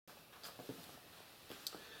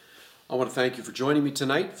I want to thank you for joining me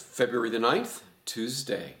tonight, February the 9th,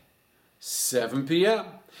 Tuesday, 7 p.m.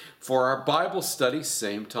 for our Bible study,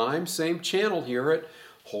 same time, same channel here at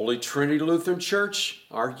Holy Trinity Lutheran Church,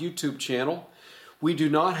 our YouTube channel. We do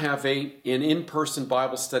not have an in-person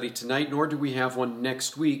Bible study tonight, nor do we have one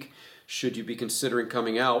next week, should you be considering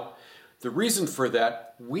coming out. The reason for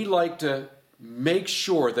that, we like to make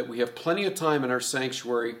sure that we have plenty of time in our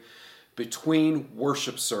sanctuary between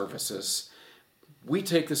worship services. We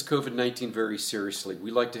take this COVID-19 very seriously.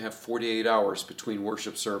 We like to have 48 hours between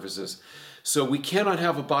worship services. So we cannot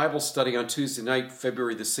have a Bible study on Tuesday night,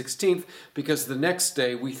 February the 16th, because the next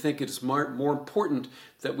day we think it is more important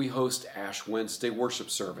that we host Ash Wednesday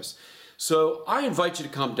worship service. So I invite you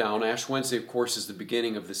to come down. Ash Wednesday, of course, is the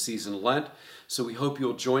beginning of the season of Lent. So we hope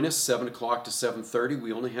you'll join us 7 o'clock to 7:30.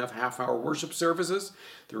 We only have half-hour worship services.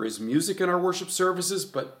 There is music in our worship services,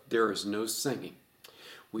 but there is no singing.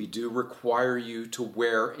 We do require you to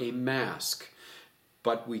wear a mask,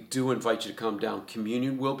 but we do invite you to come down.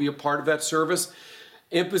 Communion will be a part of that service.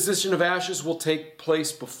 Imposition of ashes will take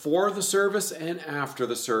place before the service and after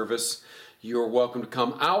the service. You're welcome to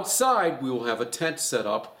come outside. We will have a tent set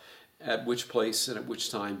up at which place and at which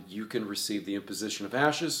time you can receive the imposition of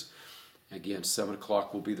ashes. Again, 7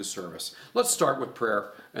 o'clock will be the service. Let's start with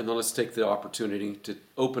prayer, and then let's take the opportunity to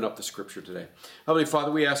open up the scripture today. Heavenly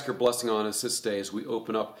Father, we ask your blessing on us this day as we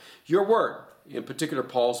open up your word, in particular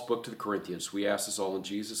Paul's book to the Corinthians. We ask this all in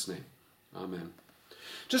Jesus' name. Amen.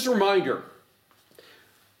 Just a reminder,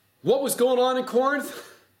 what was going on in Corinth?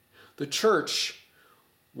 The church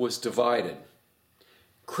was divided.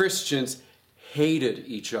 Christians hated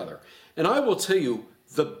each other. And I will tell you,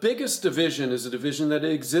 the biggest division is a division that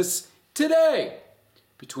exists today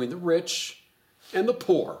between the rich and the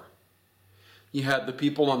poor. You had the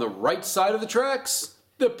people on the right side of the tracks,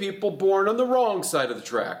 the people born on the wrong side of the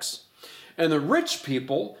tracks. And the rich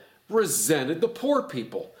people resented the poor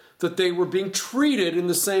people, that they were being treated in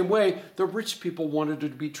the same way. The rich people wanted to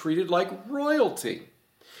be treated like royalty.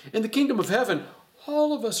 In the kingdom of heaven,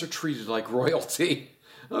 all of us are treated like royalty,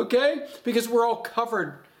 okay? Because we're all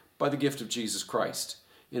covered by the gift of Jesus Christ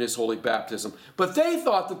in his holy baptism. But they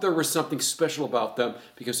thought that there was something special about them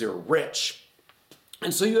because they were rich.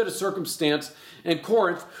 And so you had a circumstance in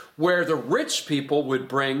Corinth where the rich people would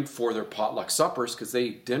bring for their potluck suppers, because they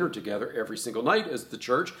eat dinner together every single night as the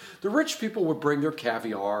church. The rich people would bring their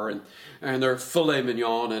caviar and their filet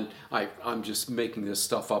mignon, and I'm just making this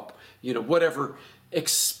stuff up, whatever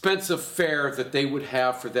expensive fare that they would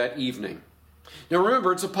have for that evening. Now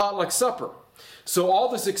remember, it's a potluck supper. So all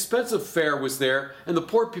this expensive fare was there, and the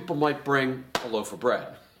poor people might bring a loaf of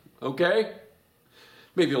bread, okay?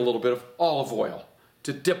 Maybe a little bit of olive oil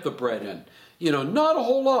to dip the bread in. Not a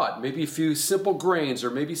whole lot, maybe a few simple grains or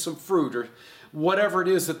maybe some fruit or whatever it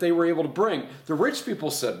is that they were able to bring. The rich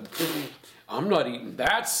people said, I'm not eating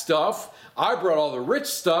that stuff. I brought all the rich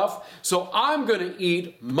stuff, so I'm going to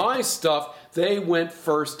eat my stuff. They went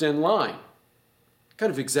first in line.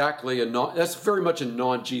 Kind of exactly that's very much a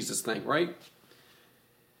non-Jesus thing, right?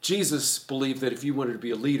 Jesus believed that if you wanted to be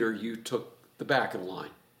a leader, you took the back of the line.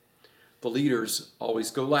 The leaders always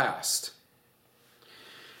go last.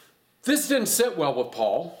 This didn't sit well with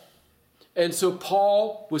Paul, and so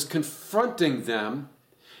Paul was confronting them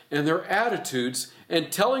and their attitudes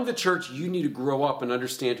and telling the church, you need to grow up and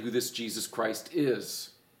understand who this Jesus Christ is.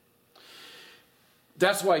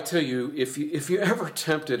 That's why I tell you, if you're ever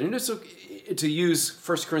tempted, and it's okay to use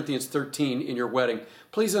 1 Corinthians 13 in your wedding,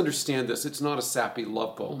 please understand this. It's not a sappy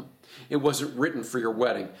love poem. It wasn't written for your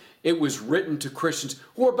wedding. It was written to Christians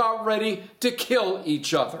who are about ready to kill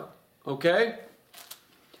each other. Okay?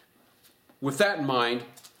 With that in mind,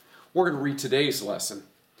 we're going to read today's lesson.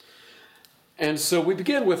 And so we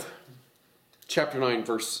begin with chapter 9,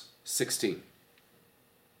 verse 16.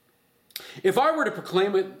 If I were to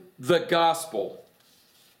proclaim it, the gospel,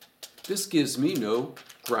 this gives me no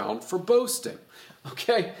ground for boasting.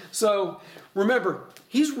 Okay, so remember,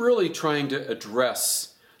 he's really trying to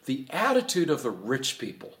address the attitude of the rich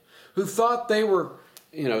people who thought they were,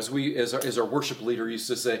 as our worship leader used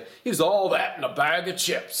to say, he's all that in a bag of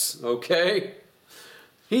chips, okay?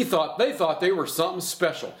 They thought they were something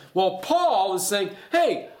special. Well, Paul is saying,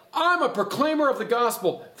 hey, I'm a proclaimer of the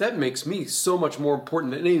gospel. That makes me so much more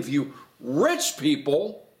important than any of you rich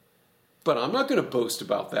people, but I'm not going to boast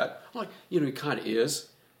about that. I'm like, he kind of is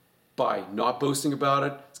by not boasting about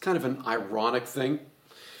it. It's kind of an ironic thing.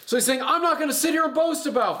 So he's saying, I'm not going to sit here and boast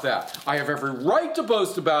about that. I have every right to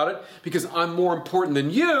boast about it because I'm more important than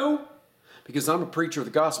you, because I'm a preacher of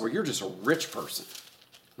the gospel. You're just a rich person.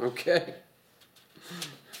 Okay?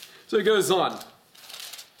 So he goes on.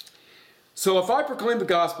 So if I proclaim the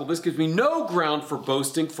gospel, this gives me no ground for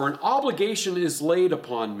boasting, for an obligation is laid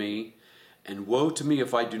upon me, and woe to me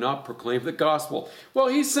if I do not proclaim the gospel. Well,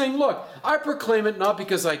 he's saying, look, I proclaim it not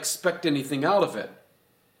because I expect anything out of it,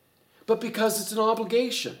 but because it's an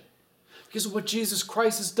obligation, because of what Jesus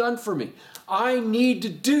Christ has done for me. I need to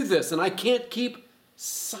do this, and I can't keep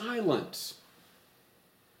silent.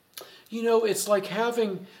 You know, it's like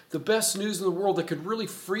having the best news in the world that could really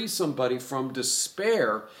free somebody from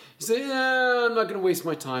despair. You say, I'm not going to waste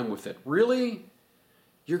my time with it. Really?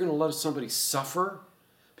 You're going to let somebody suffer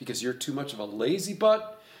because you're too much of a lazy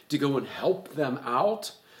butt to go and help them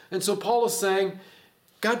out? And so Paul is saying,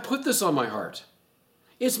 God put this on my heart.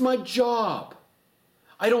 It's my job.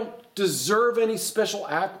 I don't deserve any special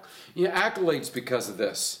accolades because of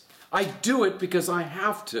this. I do it because I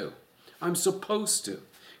have to. I'm supposed to.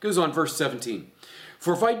 Goes on, verse 17.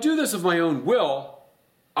 For if I do this of my own will,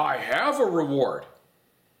 I have a reward.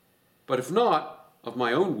 But if not, of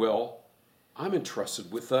my own will, I'm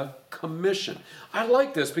entrusted with a commission. I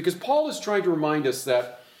like this because Paul is trying to remind us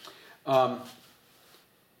that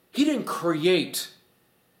he didn't create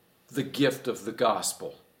the gift of the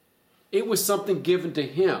gospel. It was something given to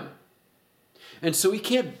him. And so he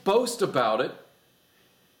can't boast about it.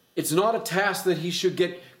 It's not a task that he should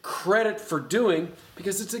get credit for doing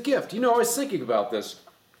because it's a gift. You know, I was thinking about this.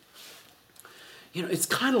 You know, it's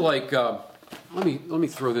kind of like, let me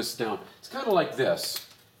throw this down. It's kind of like this.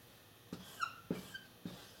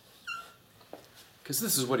 Because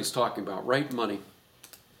this is what he's talking about, right? Money.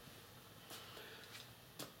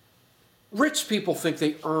 Rich people think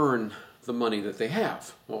they earn the money that they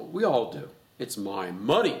have. Well, we all do. It's my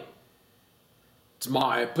money. It's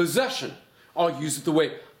my possession. I'll use it the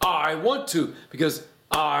way I want to because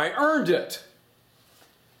I earned it.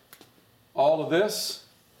 All of this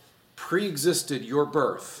pre-existed your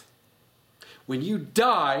birth. When you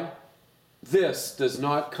die, this does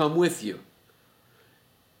not come with you.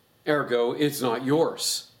 Ergo, it's not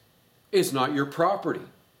yours. It's not your property.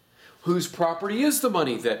 Whose property is the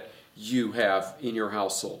money that you have in your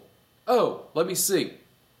household? Oh, let me see. It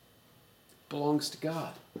belongs to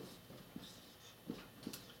God.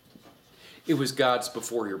 It was God's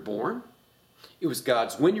before you're born. It was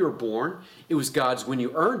God's when you were born. It was God's when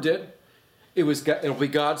you earned it. It'll be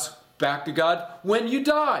God's back to God when you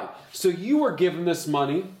die. So you were given this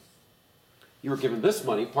money. You were given this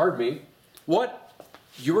money, pardon me. What?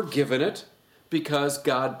 You were given it because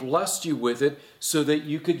God blessed you with it so that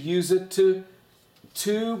you could use it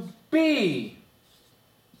to be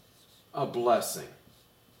a blessing.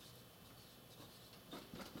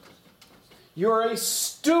 You're a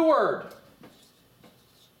steward.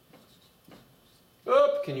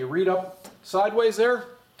 Oop, can you read up sideways there?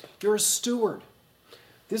 You're a steward.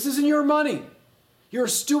 This isn't your money. You're a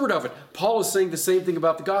steward of it. Paul is saying the same thing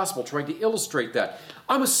about the gospel, trying to illustrate that.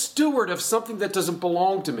 I'm a steward of something that doesn't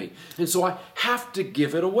belong to me, and so I have to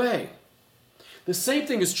give it away. The same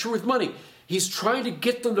thing is true with money. He's trying to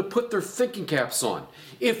get them to put their thinking caps on.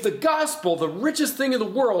 If the gospel, the richest thing in the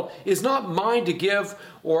world, is not mine to give,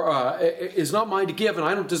 and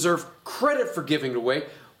I don't deserve credit for giving it away,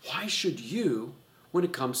 why should you when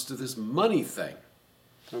it comes to this money thing?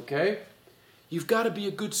 Okay? You've got to be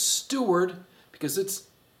a good steward because it's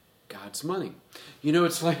God's money. You know,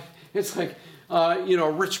 it's like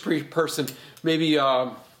a rich person maybe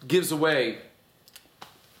gives away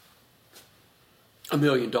 $1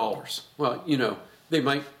 million. Well, you know, they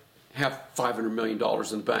might have $500 million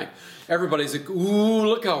in the bank. Everybody's like, ooh,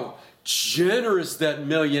 look how generous that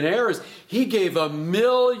millionaire is. He gave $1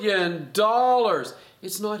 million.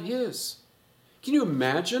 It's not his. Can you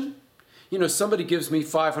imagine? You know, somebody gives me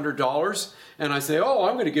 $500 and I say, oh,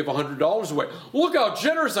 I'm going to give $100 away. Look how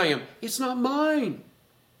generous I am. It's not mine.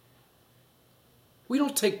 We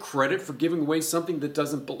don't take credit for giving away something that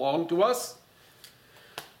doesn't belong to us.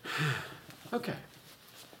 Okay.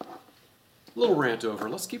 Little rant over.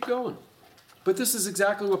 Let's keep going. But this is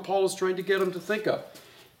exactly what Paul is trying to get them to think of.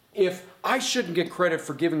 If I shouldn't get credit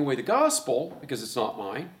for giving away the gospel because it's not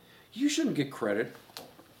mine, you shouldn't get credit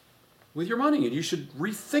with your money, and you should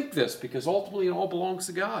rethink this because ultimately it all belongs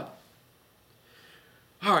to God.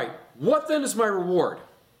 All right, what then is my reward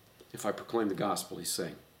if I proclaim the gospel, he's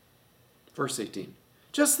saying. Verse 18,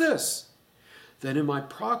 just this, that in my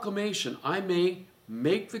proclamation I may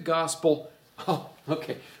make the gospel,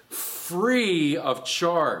 free of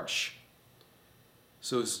charge,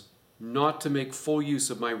 so as not to make full use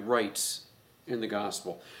of my rights in the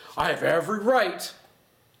gospel. I have every right,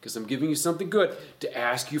 because I'm giving you something good, to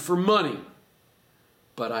ask you for money.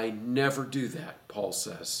 But I never do that, Paul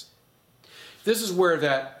says. This is where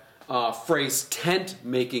that phrase tent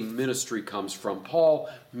making ministry comes from. Paul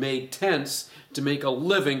made tents to make a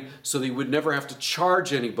living so that he would never have to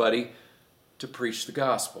charge anybody to preach the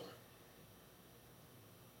gospel.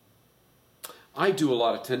 I do a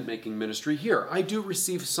lot of tent making ministry here. I do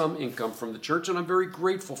receive some income from the church, and I'm very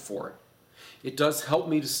grateful for it. It does help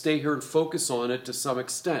me to stay here and focus on it to some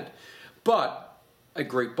extent. But a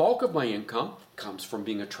great bulk of my income comes from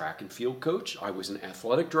being a track and field coach. I was an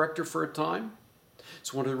athletic director for a time.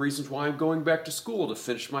 It's one of the reasons why I'm going back to school to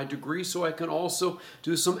finish my degree so I can also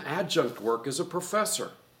do some adjunct work as a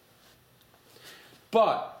professor.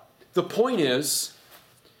 But the point is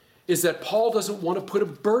that Paul doesn't want to put a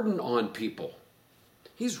burden on people.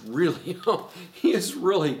 He is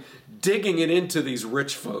really digging it into these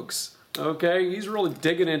rich folks. Okay? He's really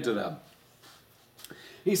digging into them.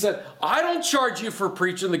 He said, I don't charge you for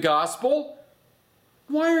preaching the gospel.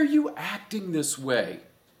 Why are you acting this way?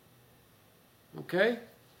 Okay?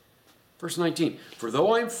 Verse 19, for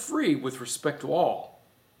though I am free with respect to all,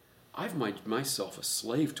 I've made myself a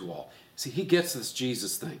slave to all. See, he gets this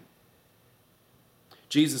Jesus thing.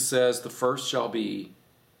 Jesus says, the first shall be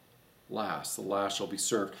last, the last shall be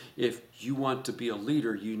served. If you want to be a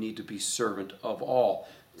leader, you need to be servant of all.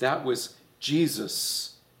 That was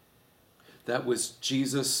Jesus. That was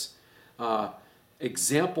Jesus'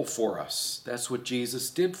 example for us. That's what Jesus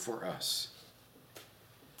did for us.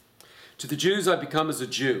 To the Jews I become as a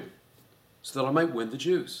Jew, so that I might win the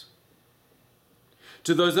Jews.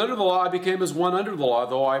 To those under the law I became as one under the law,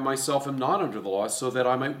 though I myself am not under the law, so that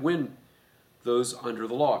I might win those under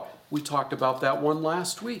the law. We talked about that one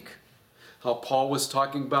last week. How Paul was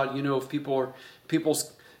talking about,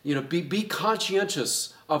 if be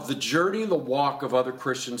conscientious of the journey and the walk of other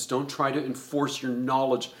Christians. Don't try to enforce your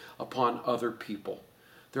knowledge upon other people.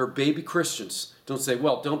 There are baby Christians. Don't say,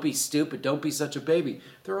 well, don't be stupid. Don't be such a baby.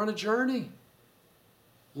 They're on a journey.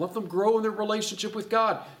 Let them grow in their relationship with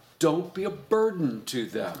God. Don't be a burden to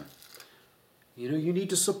them. You need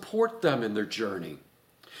to support them in their journey.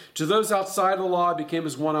 To those outside of the law, I became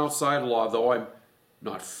as one outside of the law, though I'm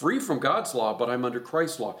not free from God's law, but I'm under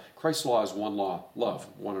Christ's law. Christ's law is one law, love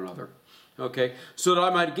one another. Okay, so that I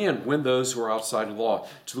might again win those who are outside of the law.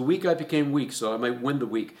 To the weak I became weak, so that I might win the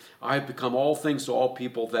weak. I have become all things to all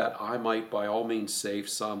people, that I might by all means save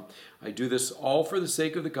some. I do this all for the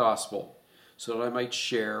sake of the gospel, so that I might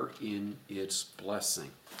share in its blessing.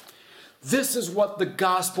 This is what the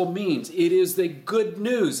gospel means. It is the good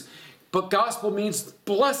news. But gospel means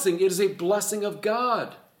blessing. It is a blessing of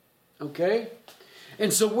God. Okay?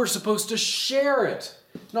 And so we're supposed to share it,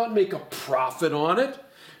 not make a profit on it,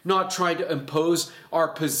 not trying to impose our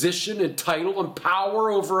position and title and power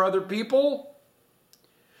over other people.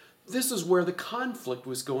 This is where the conflict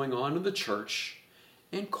was going on in the church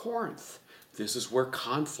in Corinth. This is where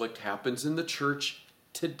conflict happens in the church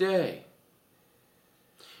today.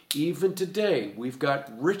 Even today, we've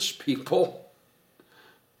got rich people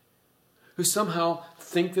who somehow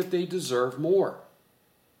think that they deserve more.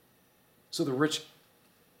 So the rich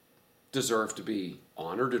deserve to be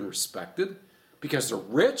honored and respected because they're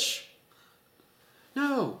rich?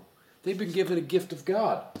 No, they've been given a gift of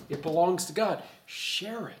God. It belongs to God.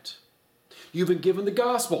 Share it. You've been given the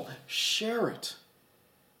gospel. Share it.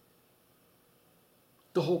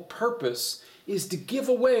 The whole purpose is to give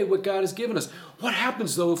away what God has given us. What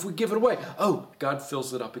happens, though, if we give it away? Oh, God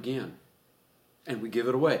fills it up again. And we give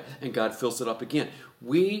it away, and God fills it up again.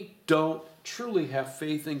 We don't truly have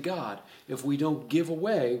faith in God if we don't give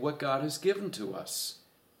away what God has given to us.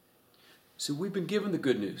 So we've been given the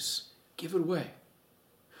good news. Give it away.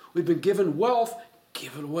 We've been given wealth.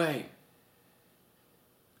 Give it away.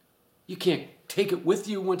 You can't take it with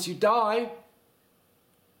you once you die.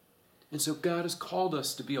 And so God has called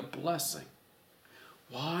us to be a blessing.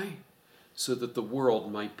 Why? So that the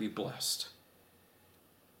world might be blessed.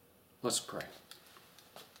 Let's pray.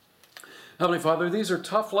 Heavenly Father, these are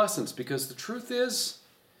tough lessons because the truth is,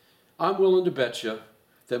 I'm willing to bet you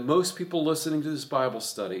that most people listening to this Bible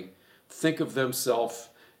study think of themselves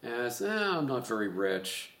as, I'm not very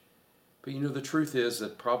rich. But the truth is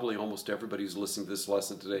that probably almost everybody who's listening to this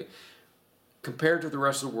lesson today, compared to the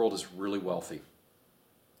rest of the world, is really wealthy.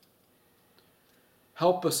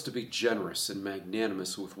 Help us to be generous and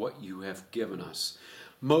magnanimous with what you have given us.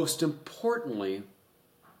 Most importantly,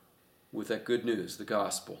 with that good news, the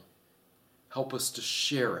gospel. Help us to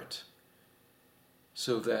share it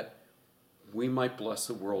so that we might bless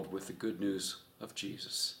the world with the good news of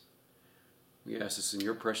Jesus. We ask this in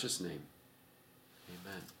your precious name.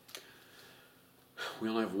 Amen. We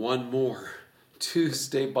only have one more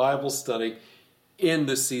Tuesday Bible study in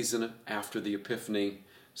the season after the Epiphany.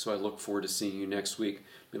 So I look forward to seeing you next week.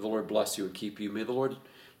 May the Lord bless you and keep you. May the Lord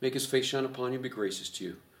make his face shine upon you and be gracious to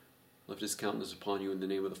you. Lift his countenance upon you in the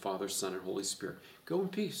name of the Father, Son, and Holy Spirit. Go in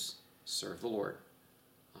peace. Serve the Lord.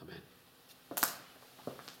 Amen.